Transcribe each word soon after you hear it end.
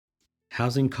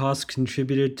Housing costs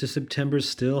contributed to September's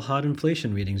still hot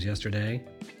inflation readings yesterday.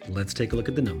 Let's take a look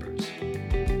at the numbers.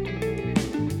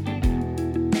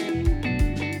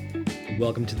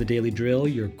 Welcome to the Daily Drill,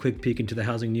 your quick peek into the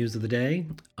housing news of the day.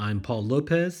 I'm Paul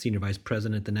Lopez, Senior Vice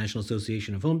President at the National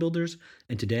Association of Home Builders,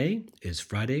 and today is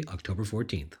Friday, October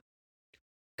 14th.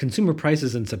 Consumer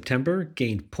prices in September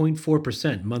gained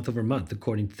 0.4% month over month,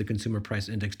 according to the Consumer Price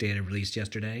Index data released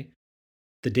yesterday.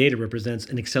 The data represents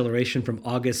an acceleration from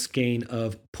August's gain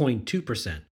of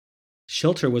 0.2%.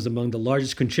 Shelter was among the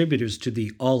largest contributors to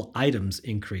the all items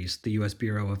increase, the U.S.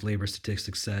 Bureau of Labor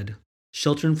Statistics said.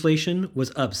 Shelter inflation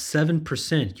was up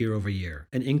 7% year over year,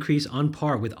 an increase on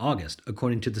par with August,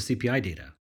 according to the CPI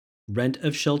data. Rent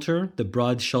of shelter, the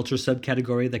broad shelter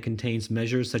subcategory that contains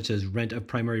measures such as rent of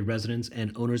primary residence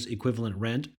and owner's equivalent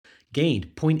rent,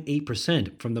 gained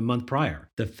 0.8% from the month prior,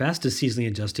 the fastest seasonally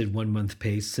adjusted one-month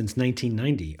pace since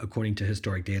 1990, according to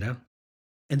historic data.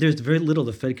 And there's very little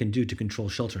the Fed can do to control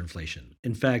shelter inflation.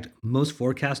 In fact, most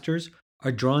forecasters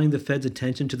are drawing the Fed's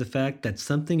attention to the fact that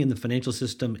something in the financial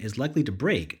system is likely to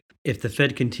break if the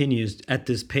Fed continues at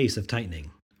this pace of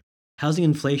tightening. Housing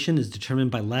inflation is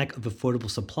determined by lack of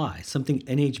affordable supply, something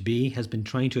NHB has been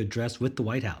trying to address with the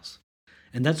White House.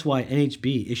 And that's why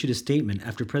NHB issued a statement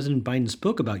after President Biden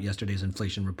spoke about yesterday's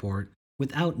inflation report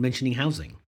without mentioning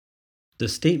housing. The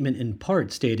statement in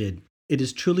part stated, "It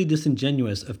is truly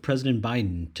disingenuous of President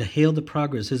Biden to hail the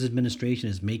progress his administration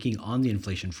is making on the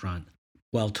inflation front,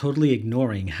 while totally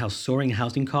ignoring how soaring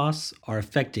housing costs are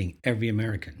affecting every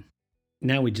American.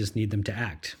 Now we just need them to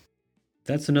act."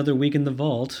 That's another week in the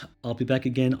vault. I'll be back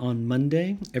again on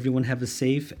Monday. Everyone have a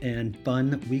safe and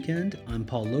fun weekend. I'm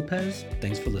Paul Lopez.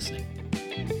 Thanks for listening.